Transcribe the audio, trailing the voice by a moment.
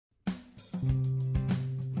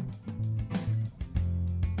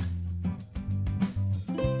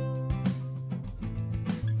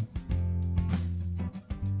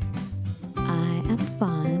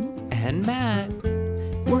and Matt.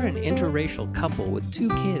 We're an interracial couple with 2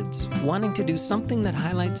 kids wanting to do something that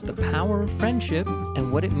highlights the power of friendship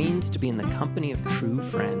and what it means to be in the company of true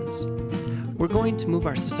friends. We're going to move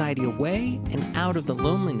our society away and out of the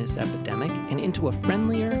loneliness epidemic and into a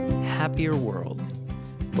friendlier, happier world.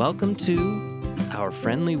 Welcome to our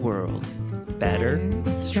friendly world. Better,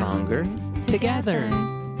 stronger, together.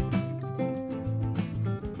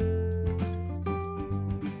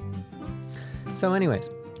 So anyways,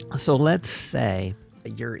 let's say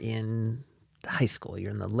you're in high school.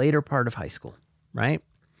 You're in the later part of high school, right?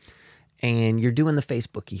 And you're doing the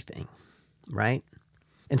Facebooky thing, right?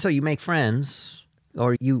 And so you make friends,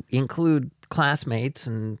 or you include classmates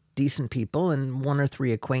and decent people and 1 or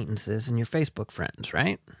 3 acquaintances in your Facebook friends,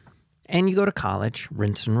 right? And you go to college,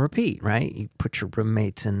 rinse and repeat, right? You put your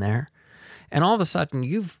roommates in there. And all of a sudden,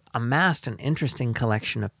 you've amassed an interesting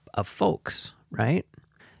collection of folks, right?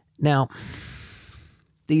 Now,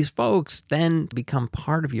 these folks then become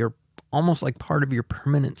part of your, almost like part of your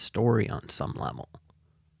permanent story on some level.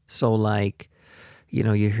 So like, you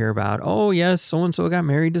know, you hear about, oh yes, so-and-so got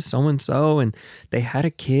married to so-and-so and they had a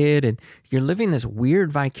kid, and you're living this weird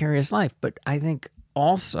vicarious life. But I think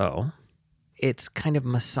also it's kind of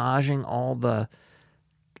massaging all the,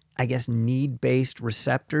 I guess, need-based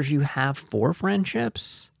receptors you have for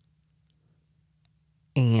friendships.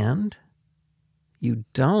 And you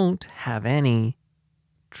don't have any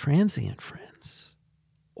transient friends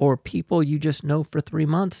or people you just know for 3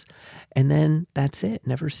 months and then that's it,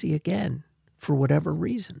 never see again for whatever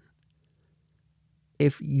reason.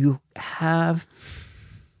 If you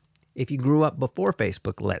grew up before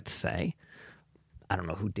Facebook, let's say, I don't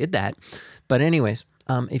know who did that, but anyways,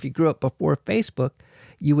 if you grew up before Facebook,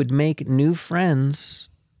 you would make new friends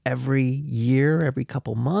every year, every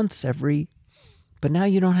couple months, but now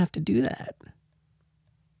you don't have to do that.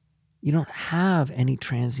 You don't have any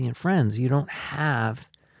transient friends. You're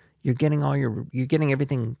getting all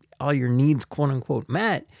your needs, quote unquote,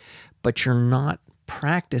 met, but you're not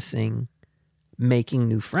practicing making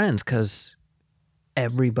new friends because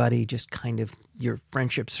everybody just kind of, your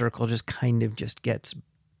friendship circle just kind of just gets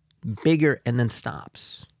bigger and then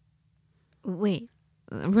stops. Wait,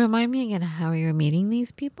 remind me again how you're meeting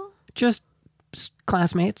these people? Just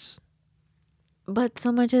classmates. But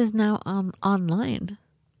so much is now online.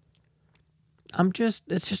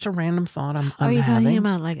 It's just a random thought I'm Are you having. talking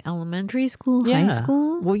about like elementary school, high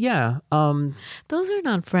school? Well, yeah. Those are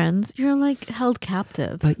not friends. You're like held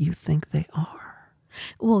captive. But you think they are.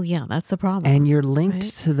 Well, yeah, that's the problem. And you're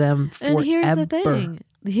linked to them forever. And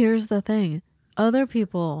here's the thing. Other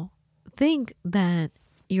people think that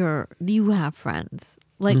you have friends.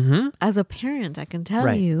 Like, as a parent, I can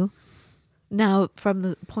tell you. Now, from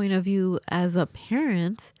the point of view as a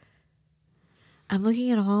parent, I'm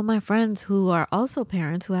looking at all my friends who are also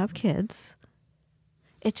parents who have kids.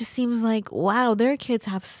 It just seems like, wow, their kids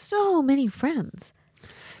have so many friends.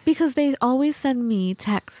 Because they always send me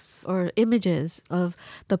texts or images of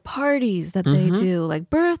the parties that they do, like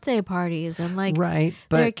birthday parties, and like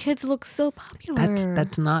their kids look so popular.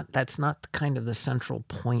 That's not the kind of the central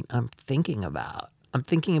point I'm thinking about. I'm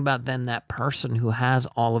thinking about then that person who has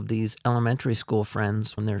all of these elementary school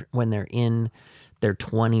friends when they're in their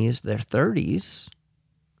 20s, their 30s,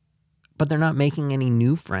 but they're not making any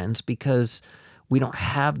new friends because we don't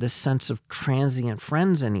have this sense of transient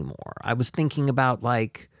friends anymore. I was thinking about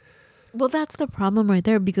like... Well, that's the problem right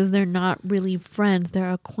there, because they're not really friends.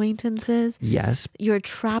 They're acquaintances. Yes. You're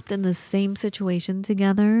trapped in the same situation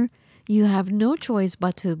together. You have no choice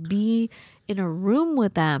but to be in a room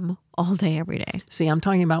with them all day, every day. See, I'm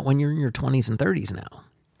talking about when you're in your 20s and 30s now.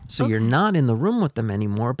 So you're not in the room with them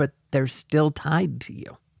anymore, but they're still tied to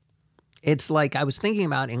you. It's like I was thinking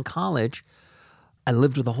about in college, I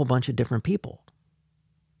lived with a whole bunch of different people.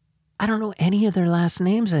 I don't know any of their last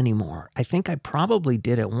names anymore. I think I probably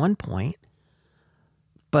did at one point,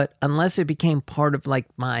 but unless it became part of like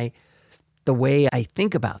the way I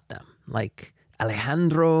think about them, like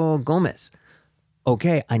Alejandro Gomez.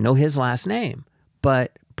 Okay, I know his last name,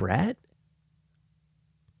 but Brett?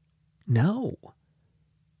 No.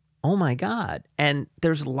 Oh my God. And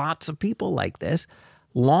there's lots of people like this.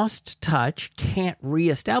 Lost touch, can't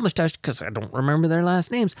reestablish touch because I don't remember their last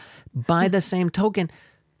names. By the same token,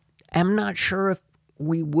 I'm not sure if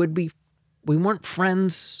we weren't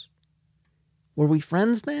friends. Were we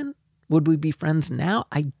friends then? Would we be friends now?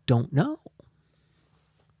 I don't know.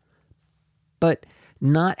 But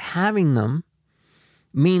not having them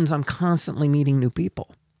means I'm constantly meeting new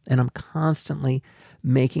people and I'm constantly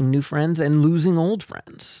making new friends and losing old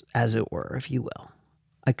friends, as it were, if you will.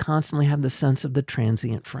 I constantly have the sense of the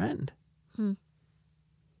transient friend.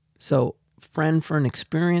 So friend for an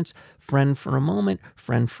experience, friend for a moment,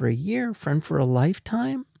 friend for a year, friend for a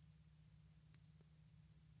lifetime.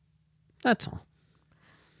 That's all.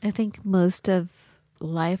 I think most of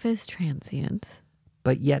life is transient.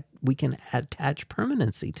 But yet we can attach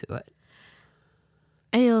permanency to it.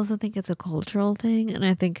 I also think it's a cultural thing, and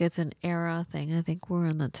I think it's an era thing. I think we're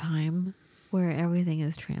in the time where everything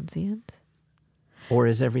is transient. Or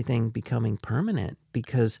is everything becoming permanent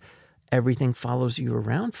because everything follows you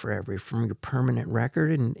around forever, from your permanent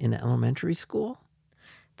record in elementary school?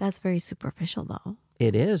 That's very superficial, though.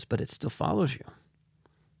 It is, but it still follows you.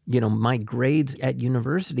 You know, my grades at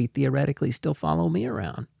university theoretically still follow me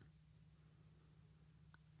around.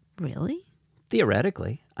 Really?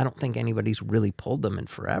 Theoretically. I don't think anybody's really pulled them in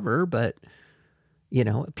forever, but, you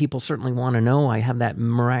know, people certainly want to know I have that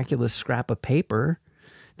miraculous scrap of paper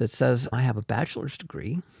that says I have a bachelor's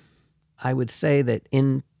degree. I would say that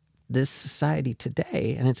in this society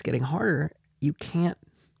today, and it's getting harder, you can't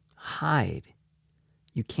hide.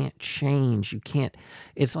 You can't change. You can't,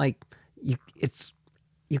 it's like, you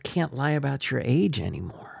can't lie about your age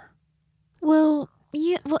anymore. Well,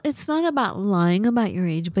 yeah, well, it's not about lying about your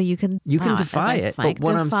age, but you can defy it. But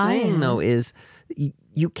what I'm saying though is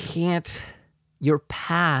you can't, your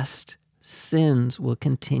past sins will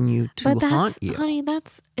continue to haunt you. Honey,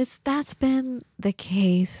 that's been the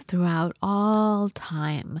case throughout all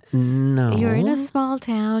time. No. You're in a small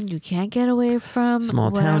town, you can't get away from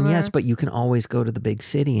small whatever. Town, yes, but you can always go to the big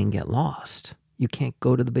city and get lost. You can't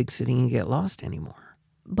go to the big city and get lost anymore.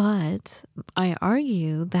 But I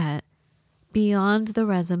argue that beyond the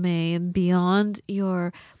resume and beyond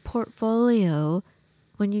your portfolio,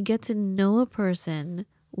 when you get to know a person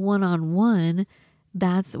one-on-one,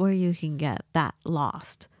 that's where you can get that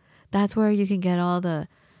lost. That's where you can get all the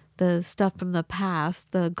stuff from the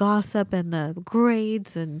past, the gossip and the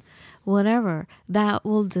grades and whatever. That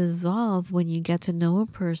will dissolve when you get to know a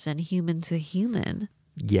person human to human.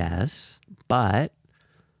 Yes, but,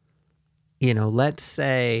 you know, let's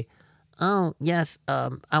say, oh, yes,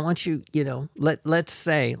 I want you, you know, let's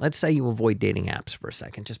say you avoid dating apps for a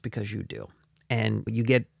second just because you do. And you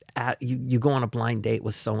get you go on a blind date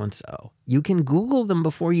with so-and-so. You can Google them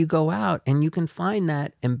before you go out, and you can find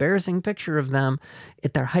that embarrassing picture of them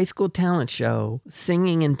at their high school talent show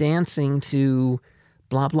singing and dancing to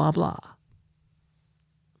blah, blah, blah.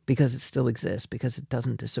 Because it still exists, because it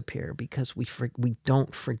doesn't disappear, because we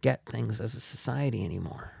don't forget things as a society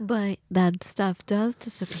anymore. But that stuff does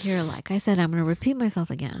disappear. Like I said, I'm going to repeat myself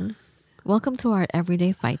again. Welcome to our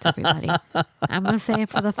everyday fights, everybody. I'm going to say it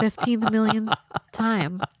for the 15th millionth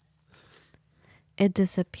time. It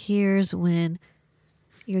disappears when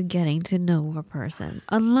you're getting to know a person.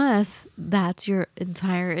 Unless that's your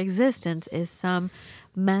entire existence is some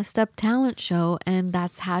messed up talent show and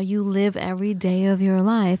that's how you live every day of your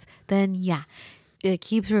life, then yeah, it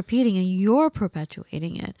keeps repeating and you're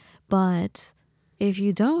perpetuating it. But if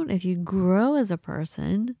you don't, if you grow as a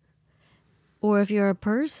person, or if you're a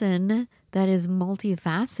person that is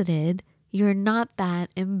multifaceted, you're not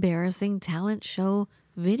that embarrassing talent show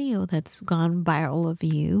video that's gone viral of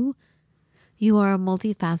you. You are a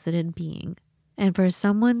multifaceted being. And for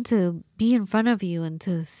someone to be in front of you and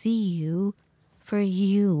to see you, for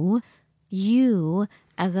you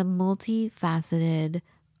as a multifaceted,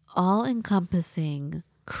 all-encompassing,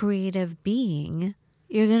 creative being,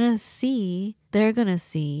 they're going to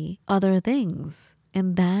see other things.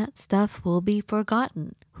 And that stuff will be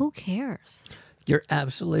forgotten. Who cares? You're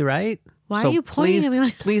absolutely right. Why are you pointing at me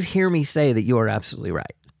like... Please hear me say that you are absolutely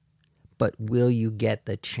right. But will you get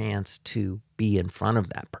the chance to be in front of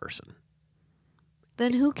that person?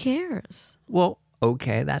 Then who cares? Well,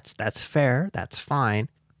 okay, that's fair. That's fine.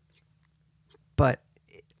 But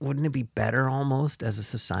wouldn't it be better almost as a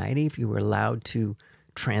society if you were allowed to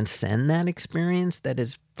transcend that experience that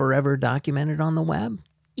is forever documented on the web?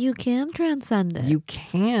 You can transcend it. You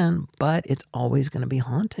can, but it's always going to be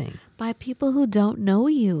haunting. By people who don't know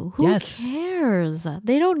you. Who cares?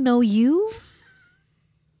 They don't know you.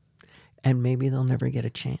 And maybe they'll never get a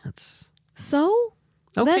chance. So?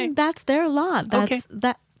 Okay. Then that's their lot.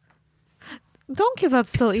 That. Don't give up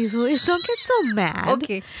so easily. Don't get so mad.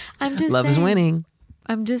 Okay. I'm just Love saying, is winning.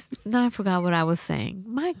 I forgot what I was saying.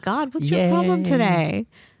 My God, what's your problem today?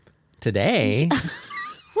 Today?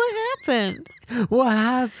 What happened? What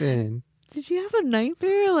happened? Did you have a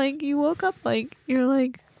nightmare? Like you woke up like you're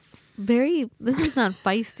like this is not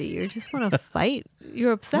feisty. You just want to fight.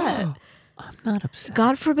 You're upset. I'm not upset.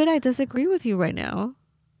 God forbid I disagree with you right now.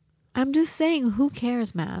 I'm just saying, who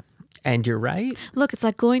cares, Matt? And you're right. Look, it's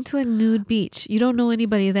like going to a nude beach. You don't know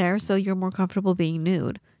anybody there, so you're more comfortable being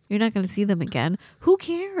nude. You're not going to see them again. Who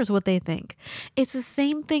cares what they think? It's the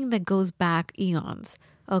same thing that goes back eons,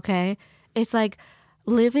 okay? It's like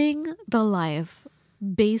living the life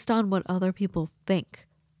based on what other people think.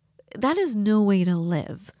 That is no way to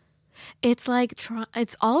live. It's like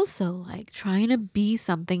it's also like trying to be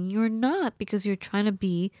something you're not because you're trying to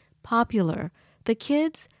be popular. The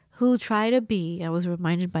kids who try to be, I was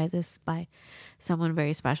reminded by this by someone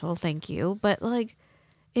very special, thank you, but like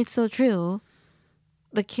it's so true.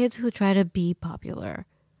 The kids who try to be popular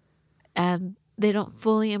and they don't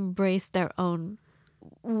fully embrace their own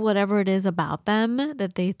whatever it is about them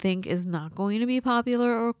that they think is not going to be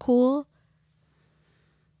popular or cool,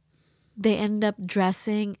 they end up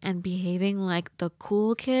dressing and behaving like the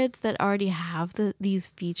cool kids that already have these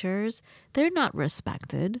features. They're not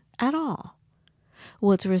respected at all.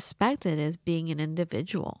 What's respected is being an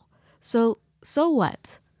individual. So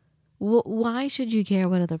what? Why should you care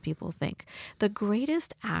what other people think? The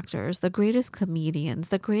greatest actors, the greatest comedians,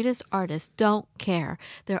 the greatest artists don't care.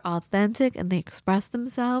 They're authentic and they express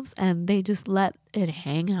themselves and they just let it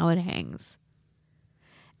hang how it hangs.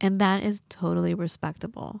 And that is totally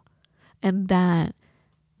respectable. And that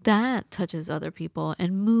touches other people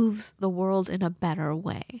and moves the world in a better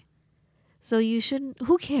way. So you shouldn't,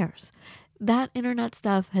 who cares? That internet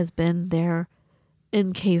stuff has been there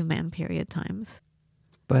in caveman period times.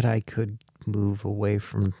 But I could move away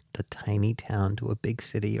from the tiny town to a big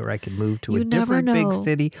city, or I could move to a different big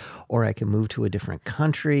city, or I could move to a different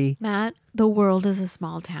country. Matt, the world is a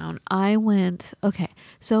small town. Okay,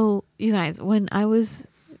 so you guys, when I was,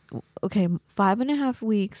 5.5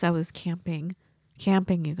 weeks, I was camping,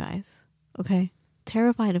 you guys, okay?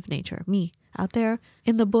 Terrified of nature, me, out there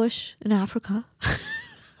in the bush in Africa.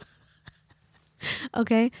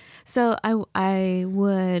 Okay, so I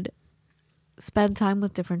would spend time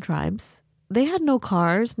with different tribes. They had no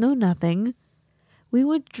cars, no nothing. We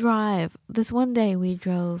would drive. This one day we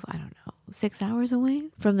drove, 6 hours away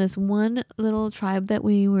from this one little tribe that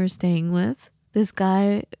we were staying with. This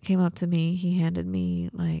guy came up to me. He handed me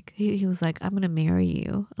he was like, I'm going to marry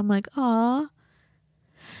you. I'm like, aw.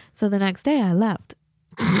 So the next day I left.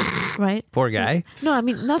 Right? Poor guy. No, I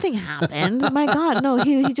mean, nothing happened. My God, no,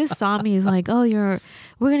 he just saw me. He's like, oh, we're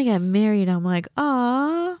going to get married. I'm like,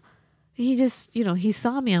 aw. He just, he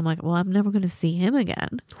saw me. I'm like, well, I'm never going to see him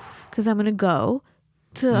again because I'm going to go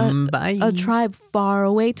to a tribe far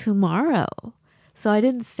away tomorrow. So I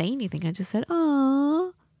didn't say anything. I just said,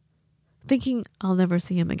 aw, thinking I'll never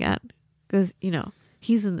see him again because,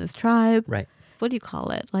 he's in this tribe. Right. What do you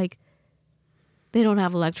call it? Like, they don't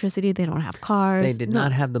have electricity. They don't have cars. They did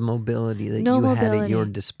not have the mobility that you had at your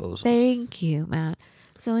disposal. Thank you, Matt.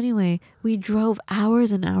 So anyway, we drove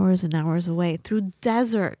hours and hours and hours away through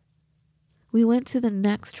desert. We went to the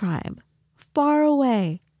next tribe, far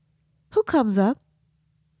away. Who comes up?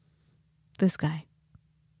 This guy.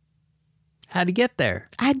 How'd he get there?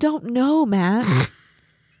 I don't know, Matt.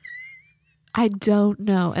 I don't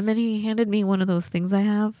know. And then he handed me one of those things I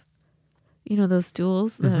have. Those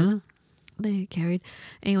stools that they carried.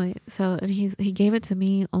 Anyway, so he gave it to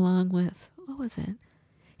me along with, what was it?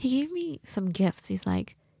 He gave me some gifts. He's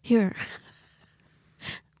like, here,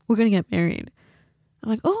 we're going to get married. I'm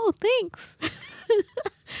like, oh, thanks.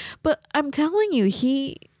 But I'm telling you,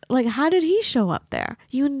 how did he show up there?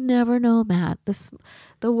 You never know, Matt.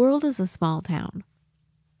 The world is a small town.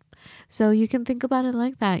 So you can think about it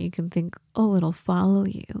like that. You can think, oh, it'll follow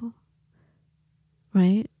you.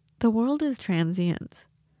 Right? The world is transient.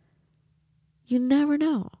 You never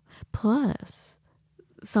know. Plus,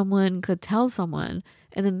 someone could tell someone,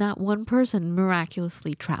 and then that one person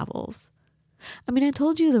miraculously travels. I mean, I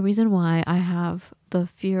told you the reason why I have the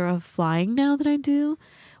fear of flying now that I do.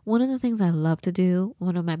 One of the things I love to do,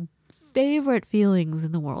 one of my favorite feelings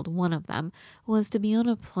in the world, one of them, was to be on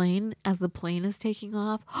a plane as the plane is taking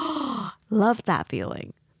off. Loved that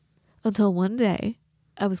feeling. Until one day,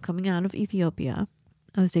 I was coming out of Ethiopia.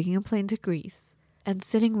 I was taking a plane to Greece. And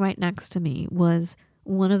sitting right next to me was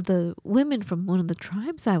one of the women from one of the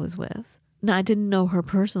tribes I was with. Now, I didn't know her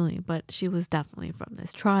personally, but she was definitely from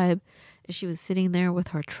this tribe. She was sitting there with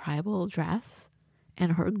her tribal dress,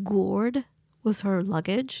 and her gourd was her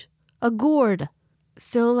luggage. A gourd.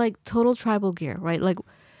 Still like total tribal gear, right? Like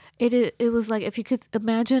it was like if you could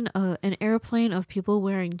imagine an airplane of people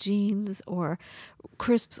wearing jeans or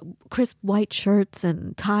crisp white shirts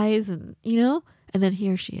and ties and, and then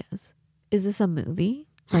here she is. Is this a movie?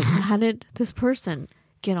 Like, how did this person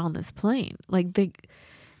get on this plane? Like,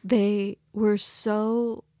 they were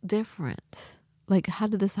so different. Like, how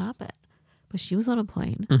did this happen? But she was on a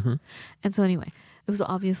plane. Mm-hmm. And so anyway, it was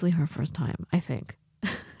obviously her first time, I think.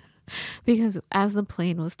 Because as the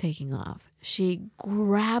plane was taking off, she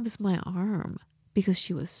grabs my arm because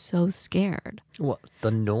she was so scared. What?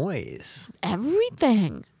 The noise.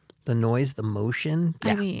 Everything. The noise, the motion.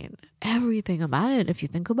 Yeah. I mean, everything about it, if you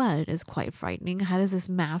think about it, is quite frightening. How does this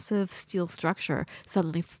massive steel structure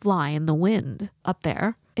suddenly fly in the wind up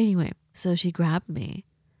there? Anyway, so she grabbed me,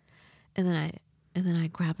 and then I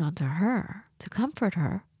grabbed onto her to comfort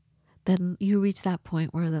her. Then you reach that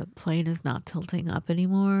point where the plane is not tilting up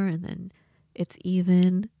anymore, and then it's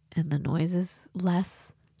even, and the noise is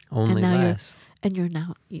less. Only less. You're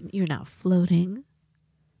now floating.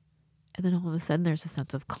 And then all of a sudden there's a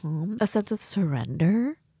sense of calm, a sense of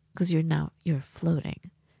surrender, because you're floating.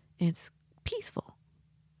 And it's peaceful.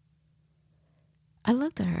 I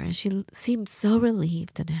looked at her and she seemed so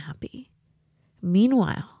relieved and happy.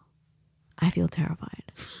 Meanwhile, I feel terrified.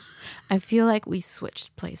 I feel like we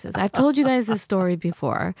switched places. I've told you guys this story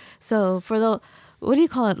before. So for the, what do you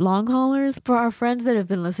call it, long haulers? For our friends that have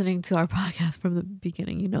been listening to our podcast from the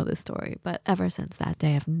beginning, you know this story. But ever since that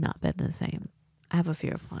day, I've not been the same. I have a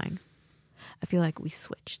fear of flying. I feel like we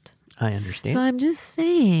switched. I understand. So I'm just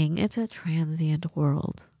saying, it's a transient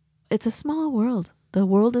world. It's a small world. The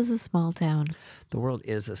world is a small town. The world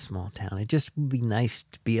is a small town. It just would be nice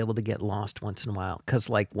to be able to get lost once in a while. Because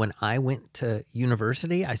like when I went to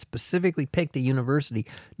university, I specifically picked a university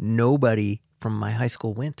nobody from my high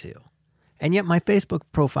school went to. And yet my Facebook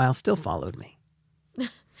profile still followed me.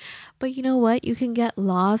 But you know what? You can get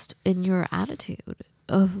lost in your attitude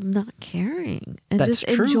of not caring and That's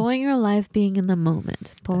just true. enjoying your life, being in the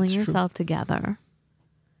moment, pulling That's yourself together.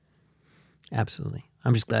 Absolutely.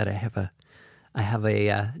 I'm just glad I have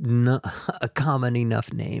a common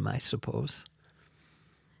enough name, I suppose.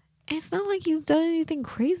 It's not like you've done anything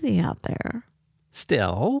crazy out there.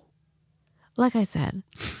 Still. Like I said,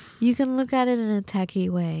 you can look at it in a techie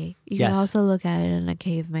way. You Yes. can also look at it in a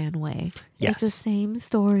caveman way. Yes. It's the same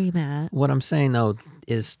story, Matt. What I'm saying, though,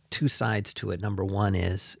 is two sides to it. Number one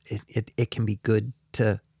is it can be good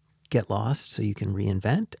to get lost so you can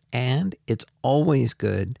reinvent. And it's always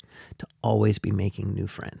good to always be making new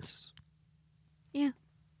friends. Yeah.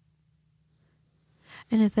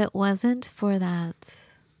 And if it wasn't for that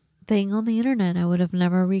thing on the internet, I would have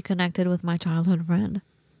never reconnected with my childhood friend.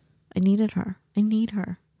 I needed her. I need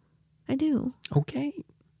her. I do. Okay.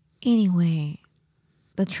 Anyway,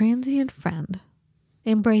 the transient friend.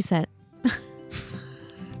 Embrace it.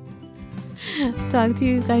 Talk to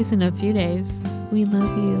you guys in a few days. We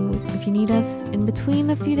love you. If you need us in between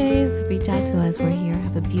the few days, reach out to us. We're here.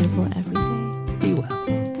 Have a beautiful everyday. Be well.